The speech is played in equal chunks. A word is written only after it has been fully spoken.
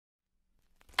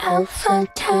Alpha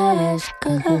test,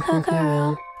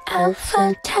 girl.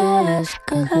 Alpha test,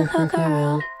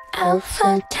 girl.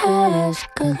 Alpha test,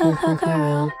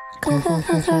 girl.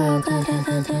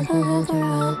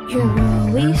 You're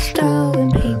always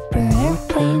throwing paper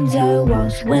airplanes at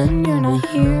walls when you're not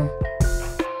here.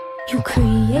 You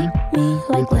create me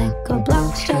like Lego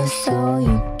blocks just so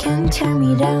you can tear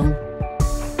me down.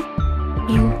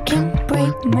 You can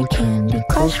break my Candy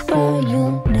Crush, but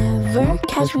you'll never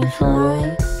catch me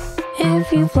fly.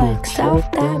 If you flex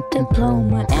out that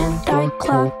diploma and I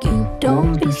clock you,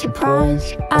 don't be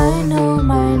surprised. I know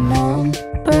my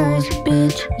numbers,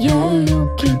 bitch, yeah, you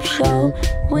keep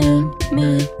showing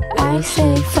me. I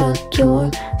say fuck your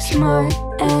smart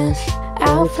ass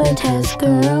alpha test,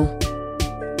 girl.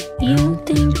 You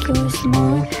think you're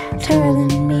smarter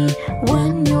than me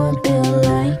when you're built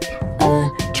like a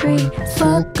tree.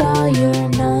 Fuck all your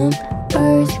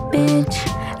numbers, bitch,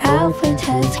 alpha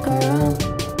test, girl.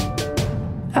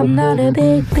 I'm not a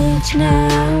big bitch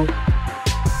now.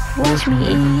 Watch me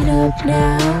eat up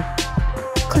now.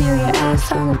 Clear your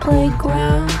ass on the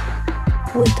playground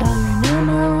with all your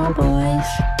numeral boys.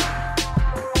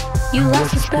 You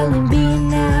lost your spelling bee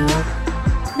now.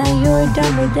 Now you're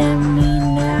dumber than me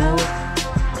now.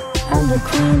 I'm the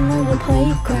queen of the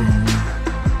playground.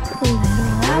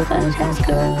 Little alpha test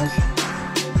girls.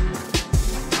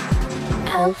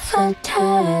 Alpha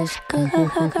test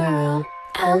girl.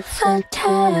 Alpha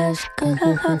test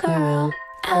girl.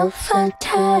 Alpha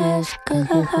test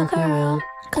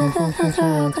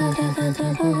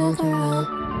girl.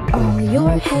 All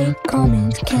your hate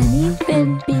comments can't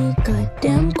even be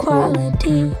goddamn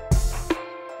quality.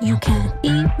 You can't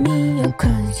eat me up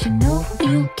cause you know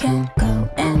you can't go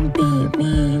and beat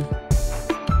me.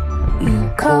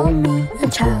 You call me a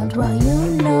child while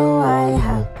you know I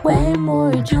have way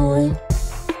more joy.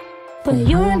 But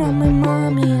you're not my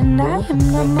mommy and I am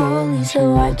not Molly,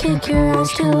 so I kick your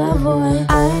ass till I void.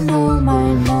 I know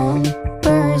my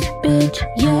numbers, bitch,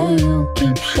 yeah, you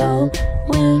keep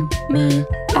showing me.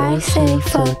 I say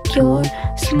fuck your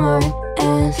smart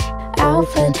ass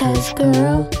alpha test,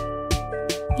 girl.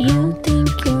 You think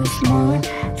you're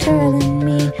smarter than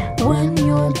me when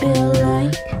you're built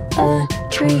like a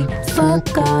tree.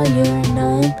 Fuck all your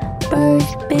numbers,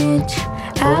 bitch,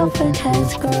 alpha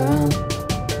test, girl.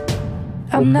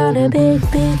 I'm not a big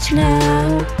bitch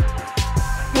now.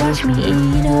 Watch me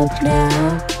eat up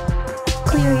now.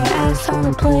 Clear your ass on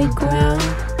the playground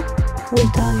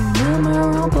with all your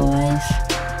numeral boys.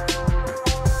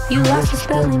 You lost your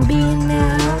spelling bee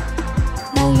now.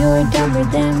 Now you're dumber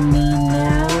than me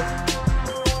now.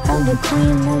 I'm the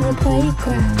queen of the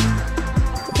playground.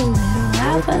 The little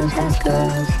alpha test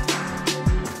girls.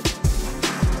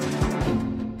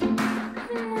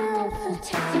 Alpha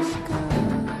test girl.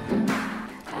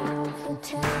 Alpha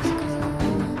test girl.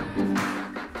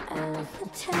 Alpha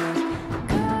test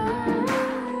girl.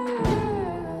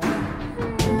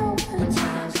 Alpha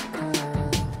test girl.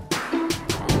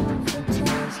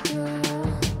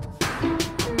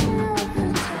 Alpha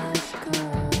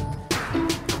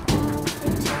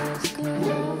test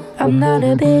girl. I'm not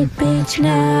a big bitch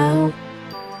now.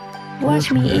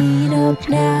 Watch me eat up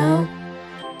now.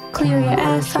 Clear your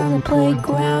ass on the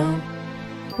playground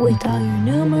with all your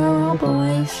numeral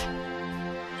boys.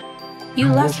 You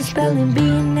lost your spelling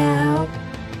bee now.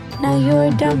 Now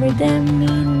you're dumber than me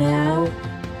now.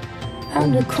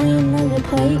 I'm the queen of the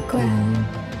playground.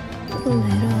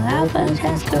 Little alpha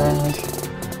test girls.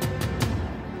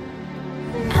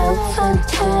 Alpha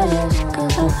test girl.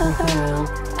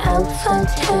 Alpha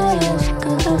test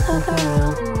girl. Alpha test girl.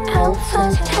 Alpha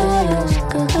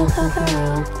test girl. Alpha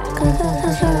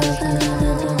test girl.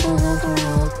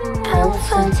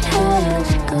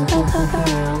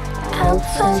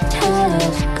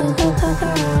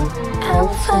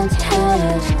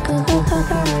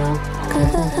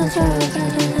 Alpha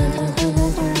test girl.